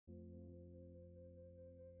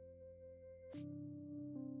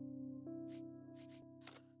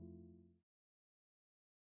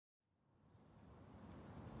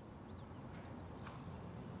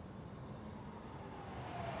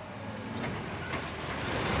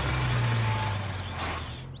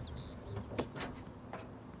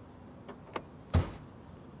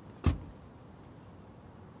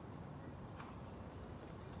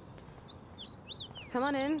Come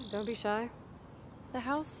on in, don't be shy. The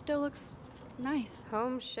house still looks nice.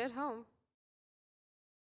 Home, shit, home.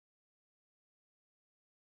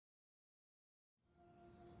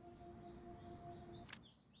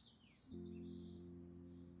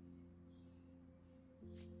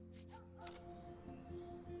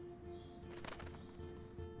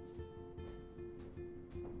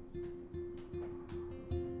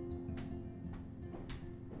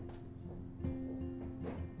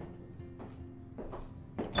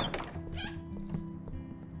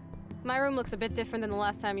 My room looks a bit different than the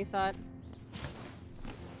last time you saw it.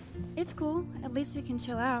 It's cool. At least we can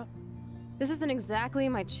chill out. This isn't exactly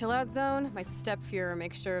my chill-out zone. My stepfuhrer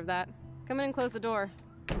makes sure of that. Come in and close the door.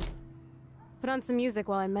 Put on some music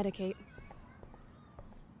while I medicate.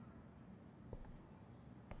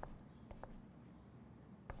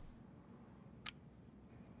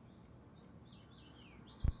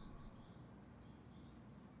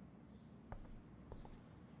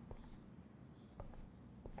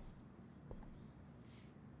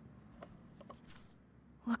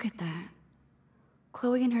 Look at that.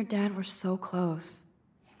 Chloe and her dad were so close.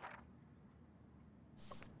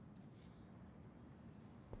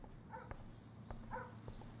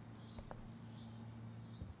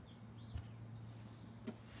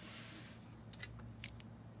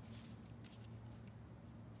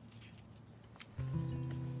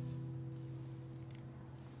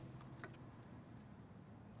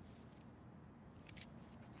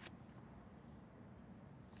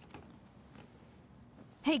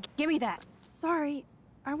 Hey, give me that! Sorry,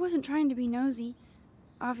 I wasn't trying to be nosy.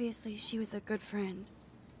 Obviously, she was a good friend.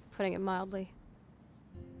 It's putting it mildly.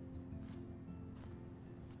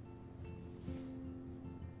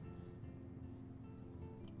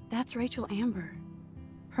 That's Rachel Amber.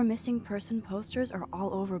 Her missing person posters are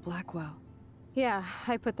all over Blackwell. Yeah,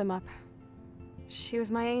 I put them up. She was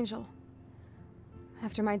my angel.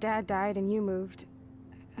 After my dad died and you moved,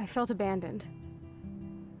 I felt abandoned.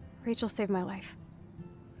 Rachel saved my life.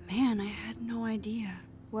 Man, I had no idea.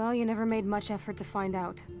 Well, you never made much effort to find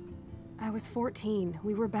out. I was 14.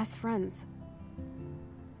 We were best friends.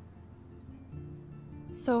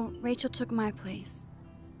 So, Rachel took my place.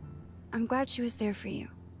 I'm glad she was there for you.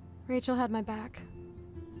 Rachel had my back.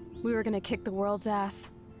 We were gonna kick the world's ass.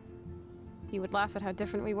 You would laugh at how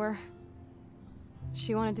different we were.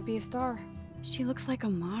 She wanted to be a star. She looks like a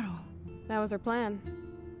model. That was her plan.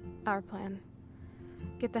 Our plan.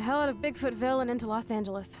 Get the hell out of Bigfootville and into Los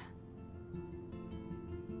Angeles.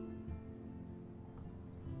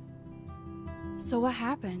 So what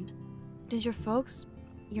happened? Did your folks,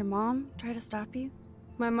 your mom, try to stop you?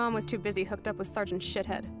 My mom was too busy hooked up with Sergeant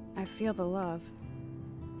Shithead. I feel the love.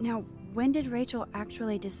 Now, when did Rachel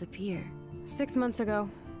actually disappear? 6 months ago.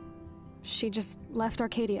 She just left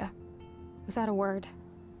Arcadia. Without a word.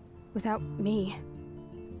 Without me.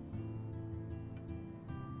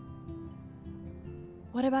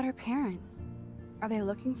 What about her parents? Are they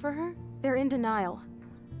looking for her? They're in denial.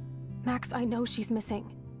 Max, I know she's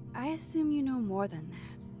missing. I assume you know more than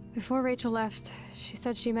that. Before Rachel left, she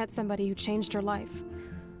said she met somebody who changed her life.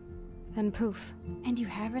 Then poof. And you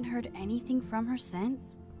haven't heard anything from her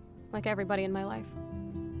since? Like everybody in my life.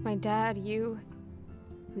 My dad, you,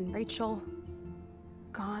 and Rachel.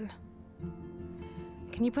 Gone.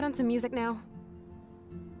 Can you put on some music now?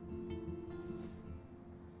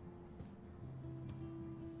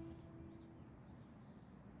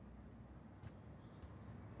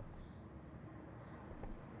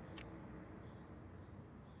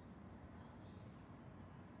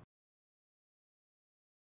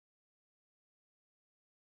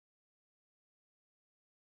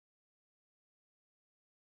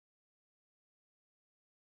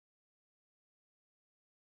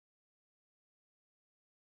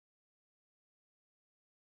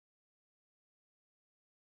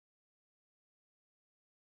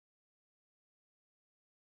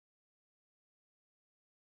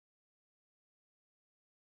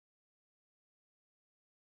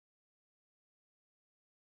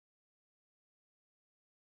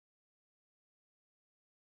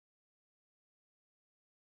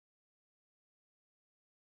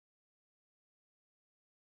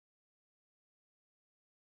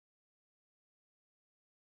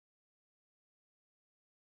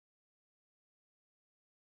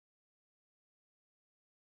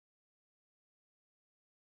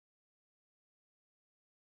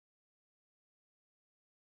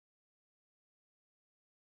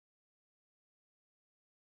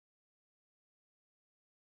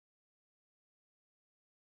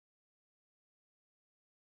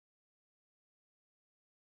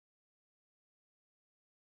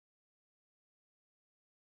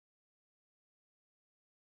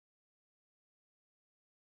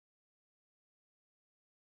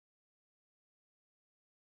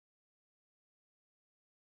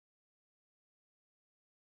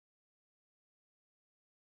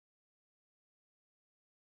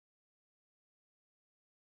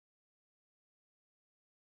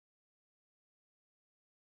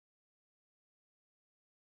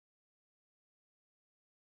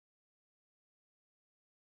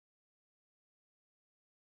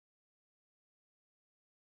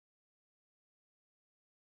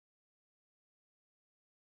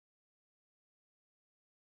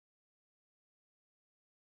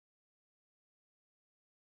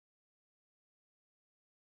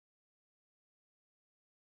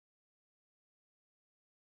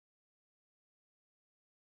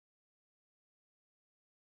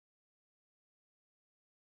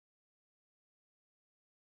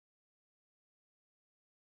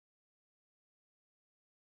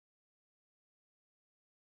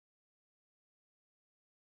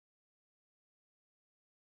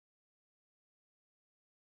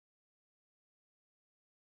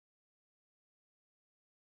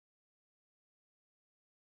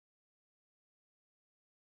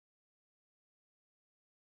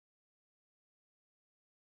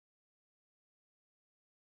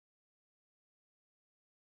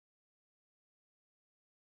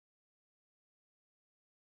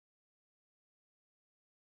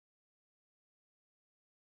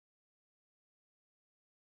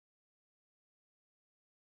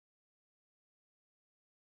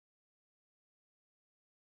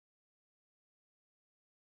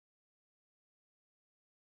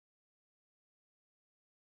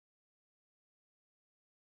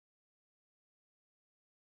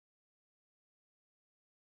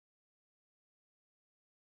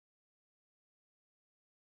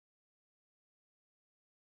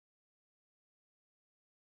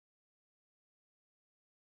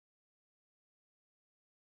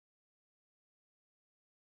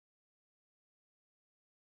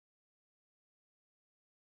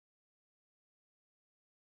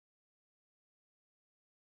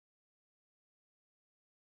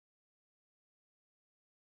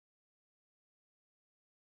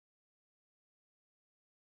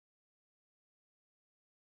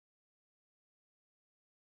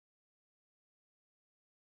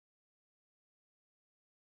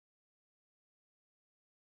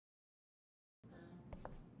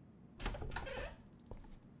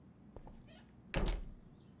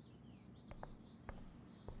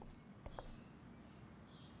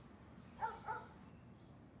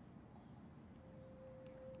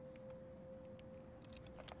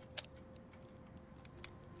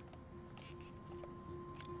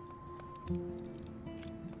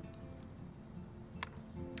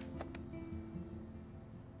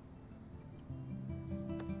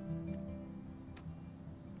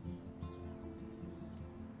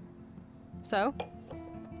 So?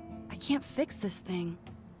 I can't fix this thing.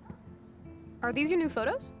 Are these your new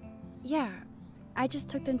photos? Yeah, I just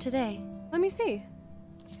took them today. Let me see.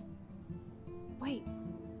 Wait,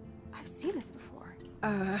 I've seen this before.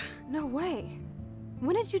 No way.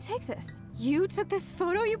 When did you take this? You took this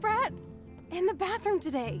photo, you brat? In the bathroom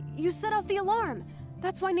today. You set off the alarm.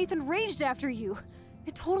 That's why Nathan raged after you.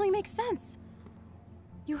 It totally makes sense.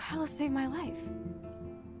 You hella saved my life.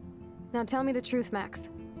 Now tell me the truth, Max.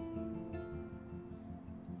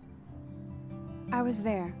 I was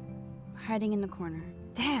there, hiding in the corner.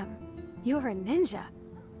 Damn, you're a ninja.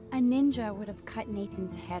 A ninja would have cut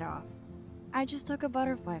Nathan's head off. I just took a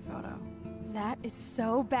butterfly photo. That is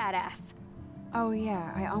so badass. Oh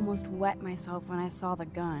yeah, I almost wet myself when I saw the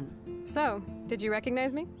gun. So, did you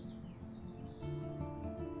recognize me?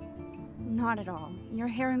 Not at all. Your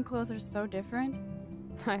hair and clothes are so different.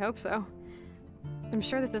 I hope so. I'm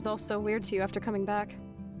sure this is all so weird to you after coming back.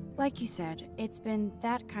 Like you said, it's been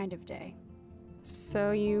that kind of day. So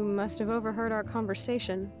you must have overheard our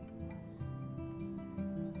conversation.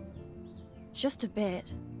 Just a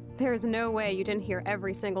bit. There is no way you didn't hear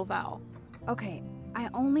every single vowel. Okay, I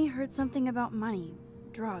only heard something about money,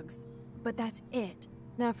 drugs, but that's it.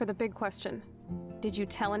 Now for the big question. Did you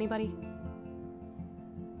tell anybody?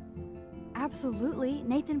 Absolutely.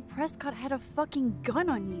 Nathan Prescott had a fucking gun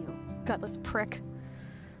on you. Gutless prick.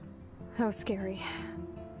 That was scary.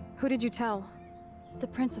 Who did you tell? The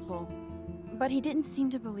principal. But he didn't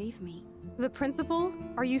seem to believe me. The principal?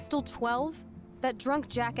 Are you still 12? That drunk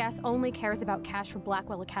jackass only cares about cash for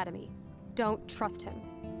Blackwell Academy. Don't trust him.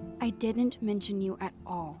 I didn't mention you at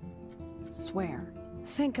all. Swear.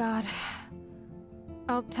 Thank God.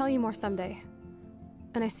 I'll tell you more someday.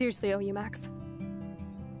 And I seriously owe you, Max.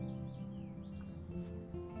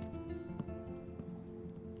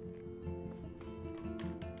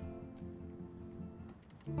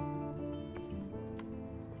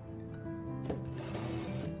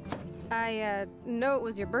 I know it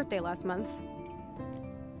was your birthday last month.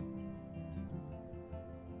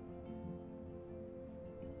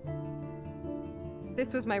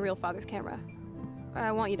 This was my real father's camera.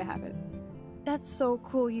 I want you to have it. That's so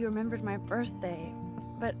cool you remembered my birthday.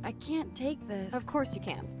 But I can't take this. Of course you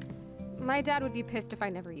can. My dad would be pissed if I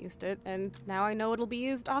never used it, and now I know it'll be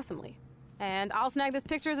used awesomely. And I'll snag this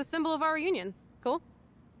picture as a symbol of our reunion. Cool?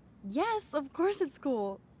 Yes, of course it's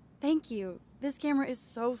cool. Thank you. This camera is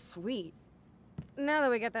so sweet. Now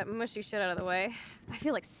that we got that mushy shit out of the way, I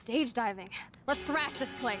feel like stage diving. Let's thrash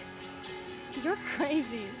this place. You're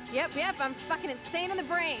crazy. Yep, I'm fucking insane in the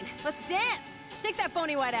brain. Let's dance! Shake that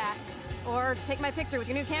bony white ass. Or take my picture with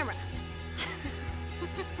your new camera.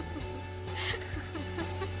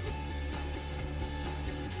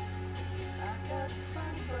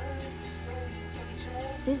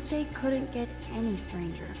 This day couldn't get any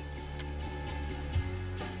stranger.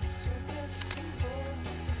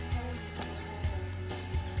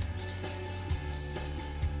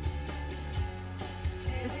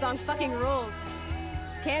 This song fucking rules.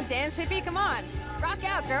 Can't dance, hippie? Come on. Rock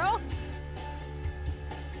out, girl.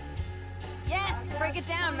 Yes! Break it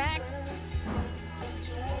down, Max.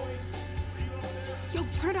 Yo,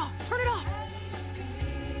 turn it off! Turn it off!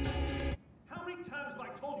 How many times have I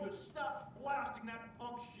told you to stop blasting that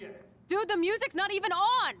punk shit? Dude, the music's not even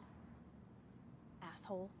on!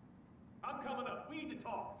 Asshole. I'm coming up. We need to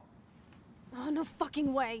talk. Oh, no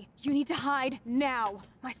fucking way. You need to hide now.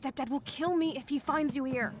 My stepdad will kill me if he finds you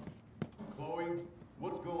here. Chloe,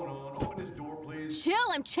 what's going on? Open this door, please. Chill,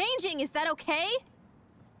 I'm changing. Is that okay?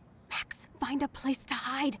 Max, find a place to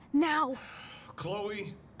hide now.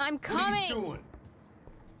 Chloe? I'm coming. What are you doing?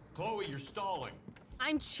 Chloe, you're stalling.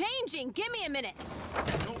 I'm changing. Give me a minute.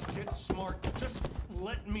 Don't get smart. Just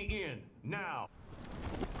let me in. Now.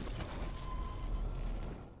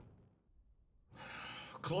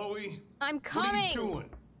 Chloe? I'm coming. What are you doing?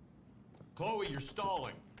 Chloe, you're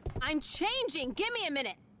stalling. I'm changing. Give me a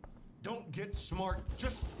minute. Don't get smart.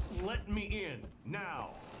 Just let me in.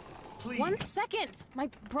 Now. Please. 1 second. My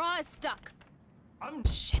bra is stuck. I'm...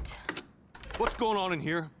 Shit. What's going on in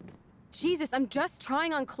here? Jesus, I'm just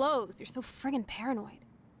trying on clothes. You're so friggin' paranoid.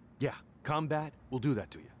 Yeah, combat will do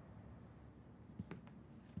that to you.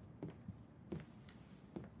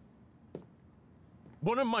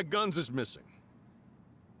 One of my guns is missing.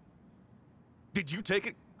 Did you take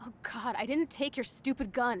it? Oh God, I didn't take your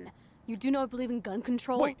stupid gun. You do know I believe in gun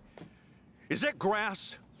control? Wait, is that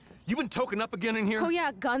grass? You been token up again in here? Oh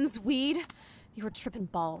yeah, guns, weed. You were tripping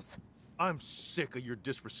balls. I'm sick of your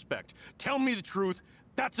disrespect. Tell me the truth.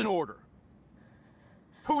 That's an order.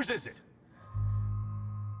 Whose is it?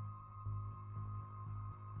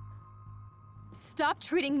 Stop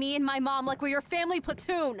treating me and my mom like we're your family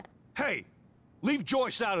platoon! Hey, leave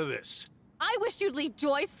Joyce out of this. I wish you'd leave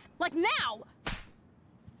Joyce, like now!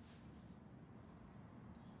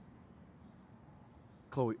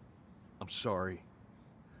 Chloe, I'm sorry.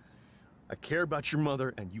 I care about your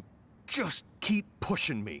mother, and you just keep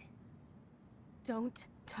pushing me. Don't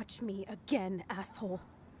touch me again, asshole.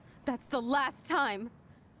 That's the last time.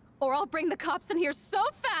 Or I'll bring the cops in here so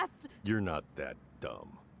fast! You're not that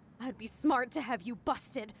dumb. I'd be smart to have you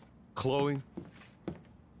busted. Chloe,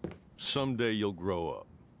 someday you'll grow up.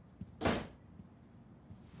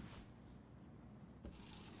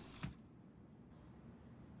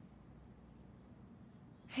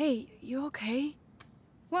 Hey, you okay?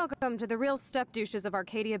 Welcome to the real step douches of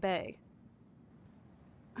Arcadia Bay.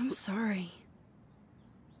 I'm sorry.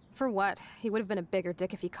 For what? He would have been a bigger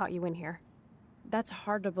dick if he caught you in here. That's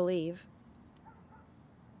hard to believe.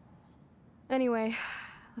 Anyway,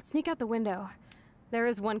 let's sneak out the window. There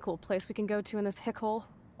is one cool place we can go to in this hick hole.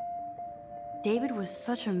 David was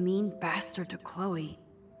such a mean bastard to Chloe.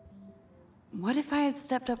 What if I had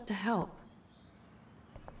stepped up to help?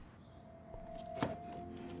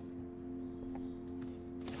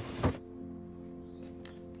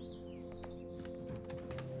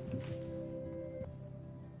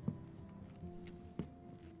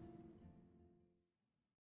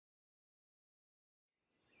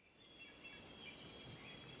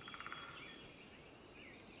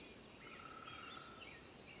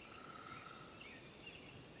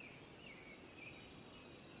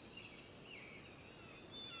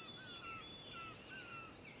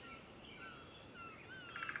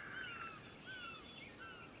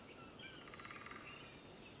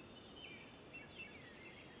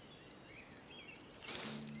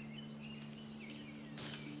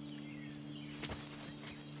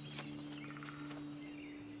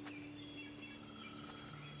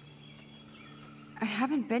 I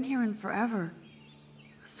haven't been here in forever.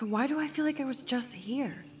 So why do I feel like I was just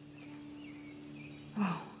here?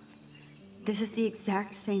 Whoa. This is the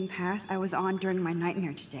exact same path I was on during my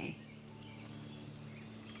nightmare today.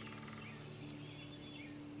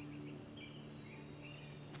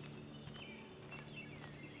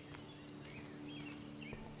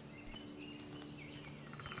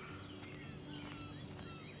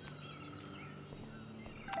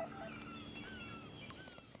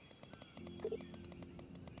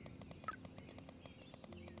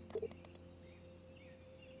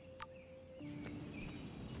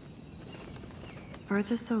 Birds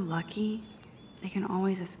are so lucky, they can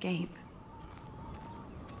always escape.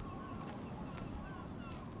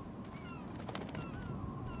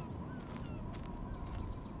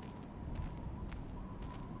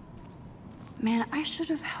 Man, I should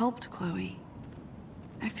have helped Chloe.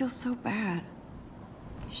 I feel so bad.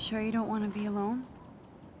 You sure you don't want to be alone?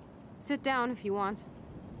 Sit down if you want.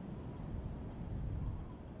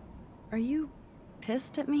 Are you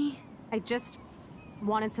pissed at me? I just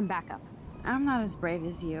wanted some backup. I'm not as brave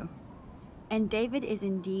as you. And David is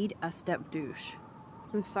indeed a step douche.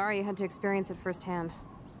 I'm sorry you had to experience it firsthand.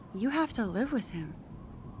 You have to live with him.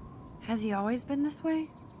 Has he always been this way?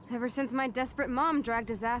 Ever since my desperate mom dragged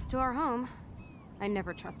his ass to our home, I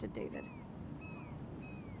never trusted David.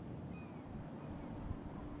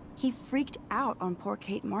 He freaked out on poor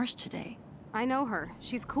Kate Marsh today. I know her.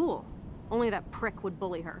 She's cool. Only that prick would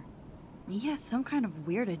bully her. He has some kind of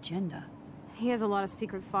weird agenda. He has a lot of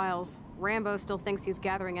secret files. Rambo still thinks he's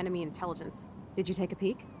gathering enemy intelligence. Did you take a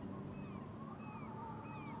peek?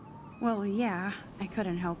 Well, yeah, I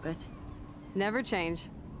couldn't help it. Never change.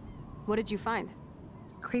 What did you find?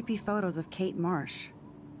 Creepy photos of Kate Marsh.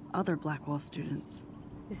 Other Blackwell students.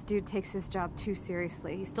 This dude takes his job too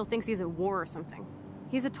seriously. He still thinks he's at war or something.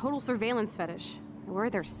 He's a total surveillance fetish. Where are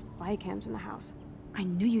there spy cams in the house? I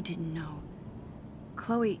knew you didn't know.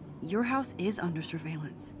 Chloe, your house is under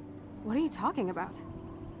surveillance. What are you talking about?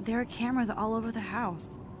 There are cameras all over the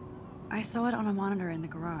house. I saw it on a monitor in the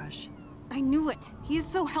garage. I knew it! He's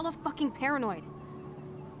so hella fucking paranoid.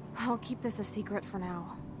 I'll keep this a secret for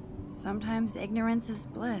now. Sometimes ignorance is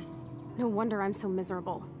bliss. No wonder I'm so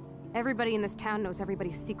miserable. Everybody in this town knows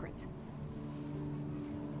everybody's secrets.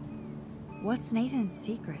 What's Nathan's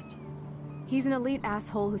secret? He's an elite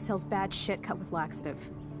asshole who sells bad shit cut with laxative.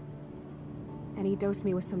 And he dosed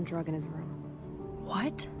me with some drug in his room.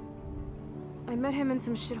 What? I met him in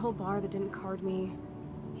some shithole bar that didn't card me.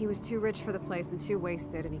 He was too rich for the place and too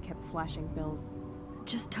wasted, and he kept flashing bills.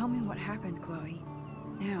 Just tell me what happened, Chloe.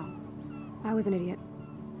 Now. I was an idiot.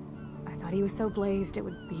 I thought he was so blazed it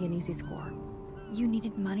would be an easy score. You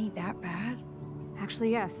needed money that bad?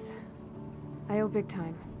 Actually, yes. I owe big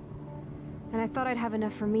time. And I thought I'd have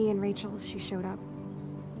enough for me and Rachel if she showed up.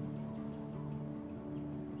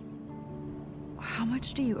 How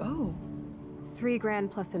much do you owe? $3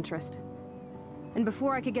 grand plus interest. And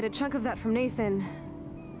before I could get a chunk of that from Nathan,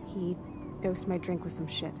 he dosed my drink with some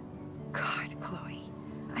shit. God, Chloe.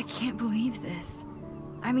 I can't believe this.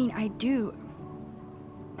 I mean, I do.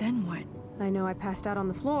 Then what? I know I passed out on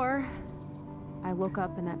the floor. I woke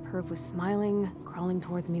up and that perv was smiling, crawling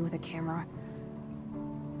towards me with a camera.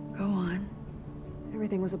 Go on.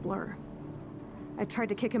 Everything was a blur. I tried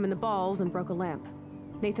to kick him in the balls and broke a lamp.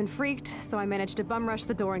 Nathan freaked, so I managed to bum rush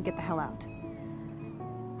the door and get the hell out.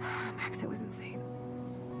 Max, it was insane.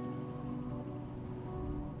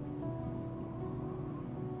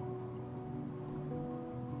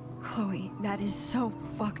 Chloe, that is so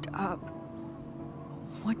fucked up.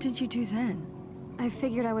 What did you do then? I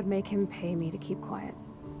figured I would make him pay me to keep quiet.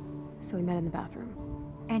 So we met in the bathroom.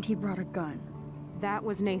 And he brought a gun. That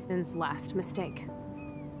was Nathan's last mistake.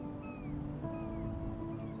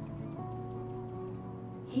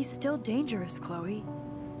 He's still dangerous, Chloe.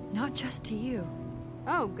 Not just to you.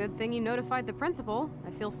 Oh, good thing you notified the principal.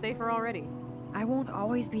 I feel safer already. I won't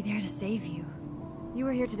always be there to save you. You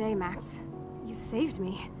were here today, Max. You saved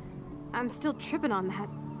me. I'm still tripping on that.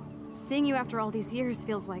 Seeing you after all these years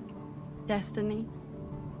feels like... destiny.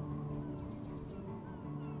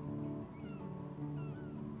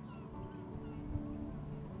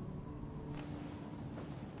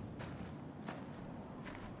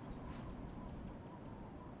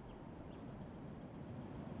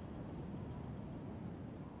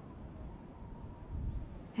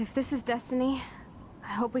 If this is destiny, I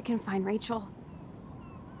hope we can find Rachel.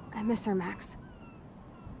 I miss her, Max.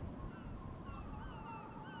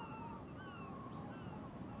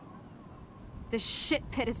 This shit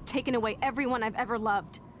pit has taken away everyone I've ever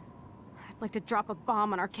loved. I'd like to drop a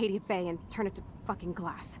bomb on Arcadia Bay and turn it to fucking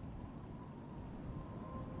glass.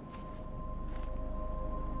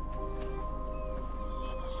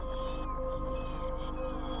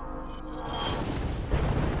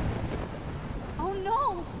 Oh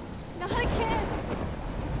no! Not again!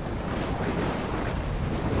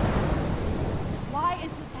 Why is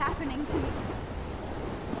this happening to me?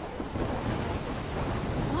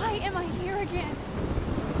 Why am I here again?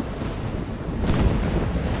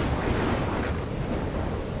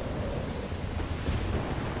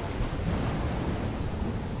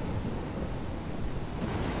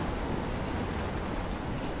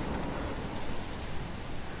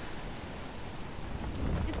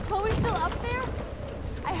 Is Chloe still up there?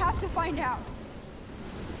 I have to find out.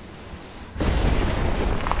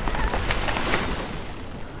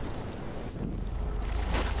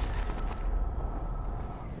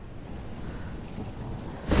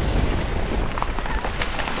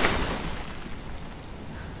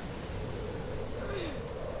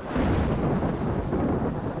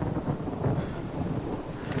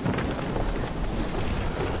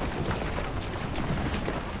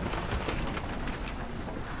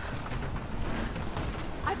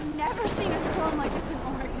 I've never seen a storm like this in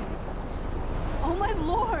Oregon. Oh my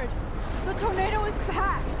lord! The tornado is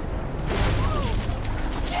back! Oh,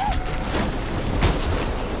 shit!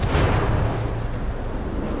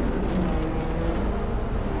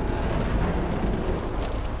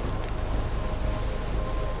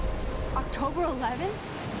 October 11th?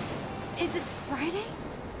 Is this Friday?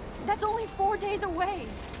 That's only 4 days away!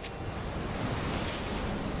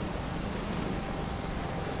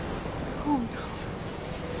 Oh no.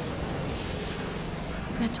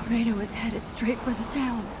 That tornado is headed straight for the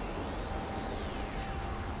town.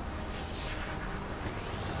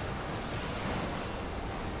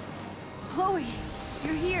 Chloe,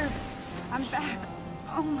 you're here. I'm back.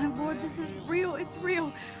 Oh my lord, this is real. It's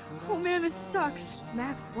real. Oh man, this sucks.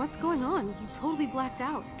 Max, what's going on? You totally blacked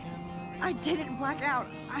out. I didn't black out.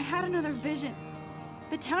 I had another vision.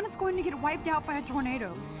 The town is going to get wiped out by a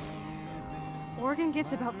tornado. Oregon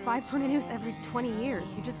gets about 5 tornadoes every 20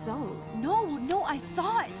 years. You just zoned. No, I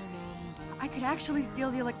saw it. I could actually feel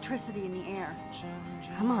the electricity in the air.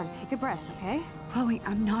 Come on, take a breath, okay? Chloe,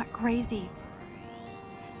 I'm not crazy.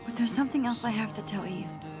 But there's something else I have to tell you.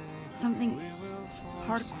 Something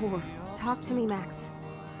hardcore. Talk to me, Max.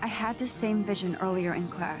 I had this same vision earlier in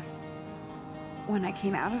class. When I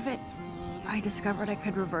came out of it, I discovered I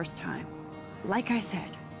could reverse time. Like I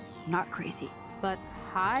said, not crazy. But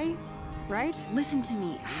high, right? Listen to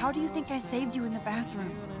me. How do you think I saved you in the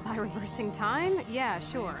bathroom? By reversing time? Yeah,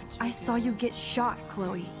 sure. I saw you get shot,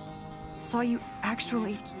 Chloe. Saw you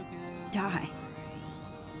actually die.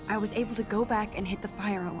 I was able to go back and hit the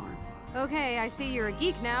fire alarm. Okay, I see you're a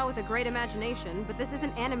geek now with a great imagination, but this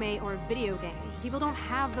isn't anime or a video game. People don't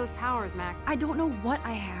have those powers, Max. I don't know what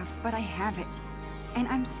I have, but I have it. And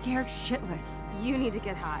I'm scared shitless. You need to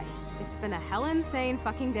get high. It's been a hell insane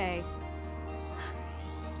fucking day.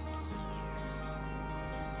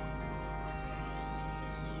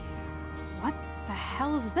 What the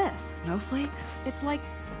hell is this? Snowflakes? It's like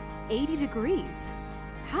 80 degrees.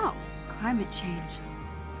 How? Climate change.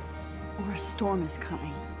 Or a storm is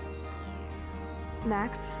coming.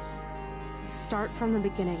 Max, start from the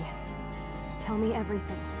beginning. Tell me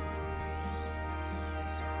everything.